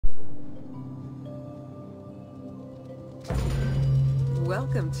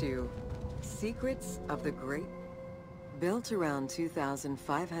Welcome to Secrets of the Great. Built around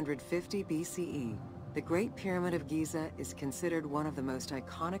 2550 BCE, the Great Pyramid of Giza is considered one of the most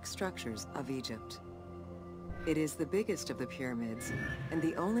iconic structures of Egypt. It is the biggest of the pyramids and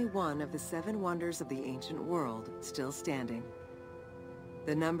the only one of the 7 wonders of the ancient world still standing.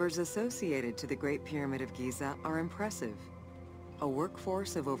 The numbers associated to the Great Pyramid of Giza are impressive. A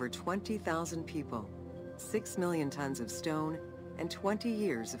workforce of over 20,000 people, 6 million tons of stone, and 20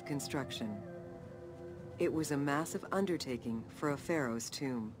 years of construction. It was a massive undertaking for a pharaoh's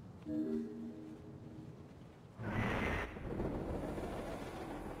tomb.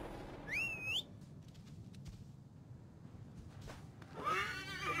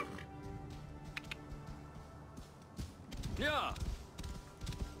 Yeah.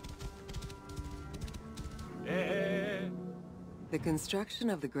 The construction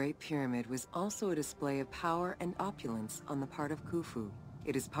of the Great Pyramid was also a display of power and opulence on the part of Khufu.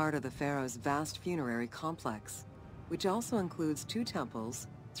 It is part of the pharaoh's vast funerary complex, which also includes 2 temples,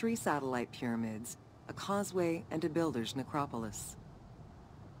 3 satellite pyramids, a causeway, and a builder's necropolis.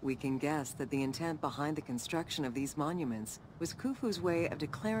 We can guess that the intent behind the construction of these monuments was Khufu's way of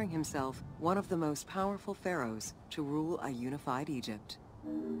declaring himself one of the most powerful pharaohs to rule a unified Egypt.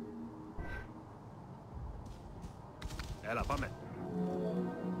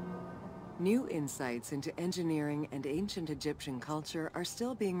 New insights into engineering and ancient Egyptian culture are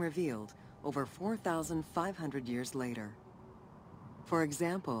still being revealed over 4,500 years later. For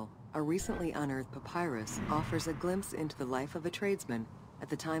example, a recently unearthed papyrus offers a glimpse into the life of a tradesman at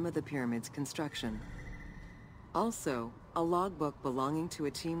the time of the pyramid's construction. Also, a logbook belonging to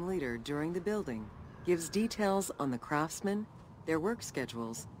a team leader during the building gives details on the craftsmen, their work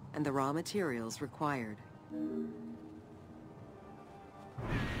schedules, and the raw materials required.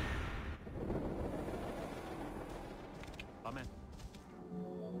 Amen.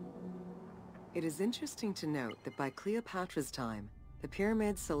 It is interesting to note that by Cleopatra's time, the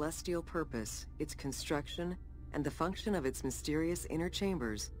pyramid's celestial purpose, its construction, and the function of its mysterious inner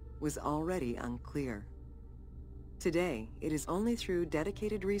chambers was already unclear. Today, it is only through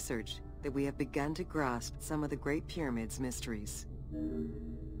dedicated research that we have begun to grasp some of the Great Pyramid's mysteries.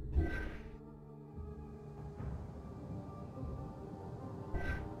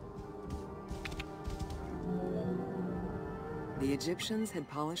 The Egyptians had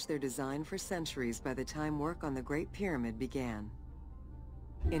polished their design for centuries by the time work on the Great Pyramid began.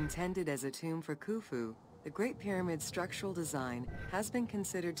 Intended as a tomb for Khufu, the Great Pyramid's structural design has been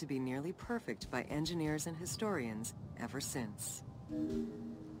considered to be nearly perfect by engineers and historians ever since.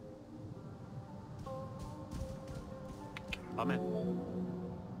 Amen.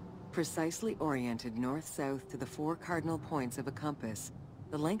 Precisely oriented north-south to the 4 cardinal points of a compass,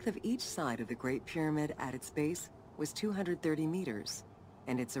 the length of each side of the Great Pyramid at its base was 230 meters,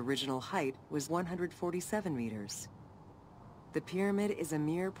 and its original height was 147 meters. The pyramid is a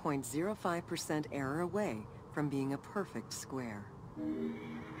mere 0.05% error away from being a perfect square.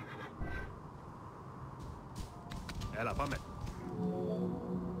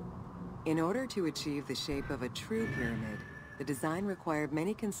 In order to achieve the shape of a true pyramid, the design required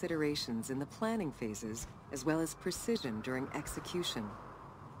many considerations in the planning phases as well as precision during execution.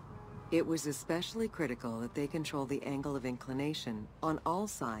 It was especially critical that they control the angle of inclination on all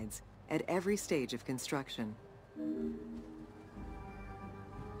sides at every stage of construction.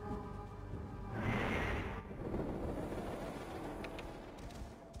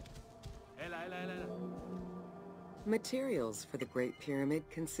 Materials for the Great Pyramid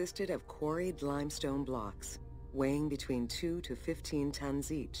consisted of quarried limestone blocks, weighing between 2 to 15 tons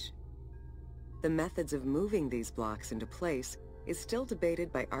each. The methods of moving these blocks into place is still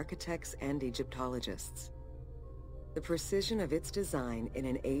debated by architects and Egyptologists. The precision of its design in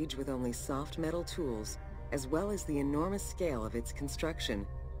an age with only soft metal tools, as well as the enormous scale of its construction,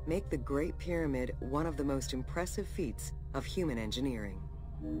 make the Great Pyramid one of the most impressive feats of human engineering.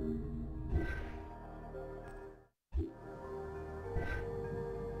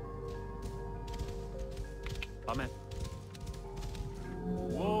 Amen.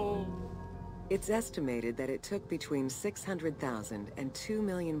 Whoa. It's estimated that it took between 600,000 and 2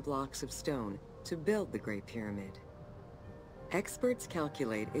 million blocks of stone to build the Great Pyramid. Experts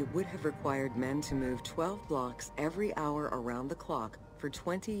calculate it would have required men to move 12 blocks every hour around the clock for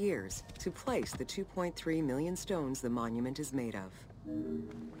 20 years to place the 2.3 million stones the monument is made of.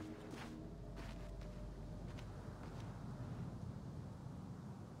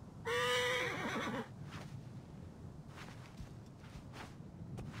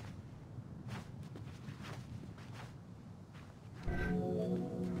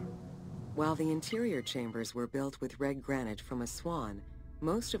 While the interior chambers were built with red granite from Aswan,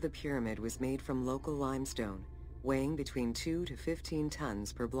 Most of the pyramid was made from local limestone, weighing between 2 to 15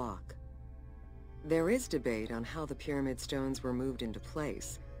 tons per block. There is debate on how the pyramid stones were moved into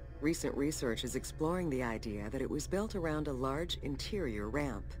place. Recent research is exploring the idea that it was built around a large interior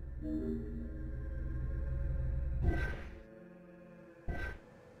ramp.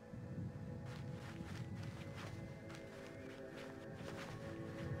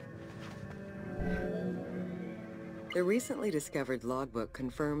 The recently discovered logbook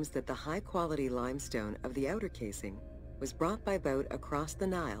confirms that the high-quality limestone of the outer casing was brought by boat across the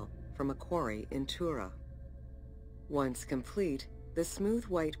Nile from a quarry in Tura. Once complete, the smooth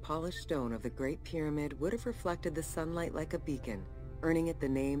white polished stone of the Great Pyramid would have reflected the sunlight like a beacon, earning it the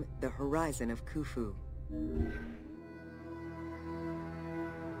name the Horizon of Khufu.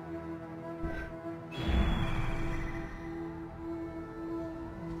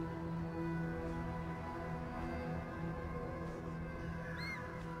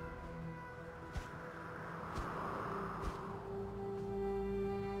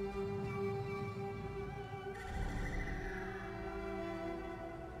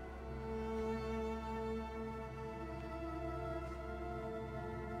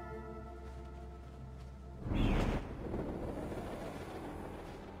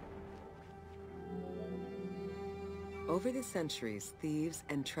 Over the centuries, thieves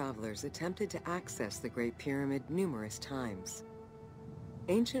and travelers attempted to access the Great Pyramid numerous times.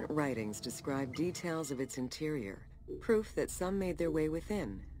 Ancient writings describe details of its interior, proof that some made their way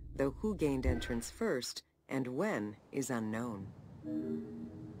within, though who gained entrance first and when is unknown.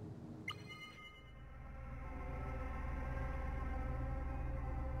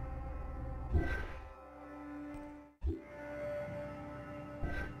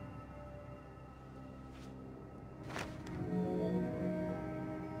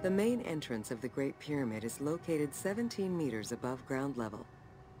 The main entrance of the Great Pyramid is located 17 meters above ground level.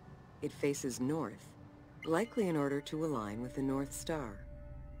 It faces north, likely in order to align with the North Star.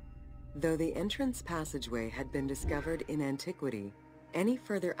 Though the entrance passageway had been discovered in antiquity, any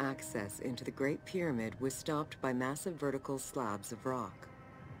further access into the Great Pyramid was stopped by massive vertical slabs of rock.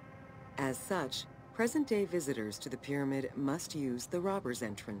 As such, present-day visitors to the pyramid must use the robber's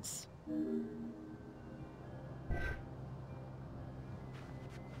entrance.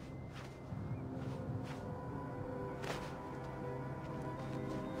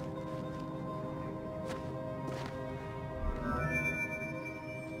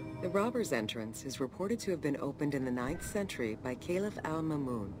 The robber's entrance is reported to have been opened in the 9th century by Caliph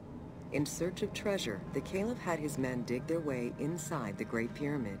al-Mamun. In search of treasure, the Caliph had his men dig their way inside the Great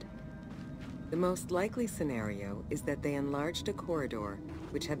Pyramid. The most likely scenario is that they enlarged a corridor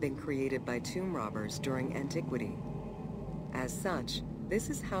which had been created by tomb robbers during antiquity. As such, this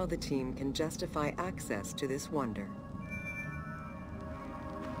is how the team can justify access to this wonder.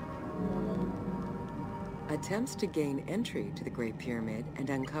 Attempts to gain entry to the Great Pyramid and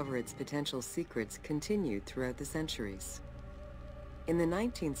uncover its potential secrets continued throughout the centuries. In the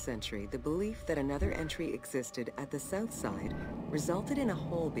 19th century, the belief that another entry existed at the south side resulted in a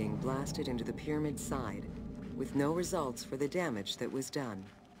hole being blasted into the pyramid's side, with no results for the damage that was done.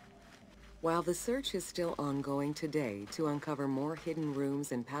 While the search is still ongoing today to uncover more hidden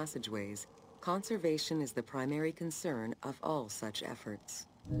rooms and passageways, conservation is the primary concern of all such efforts.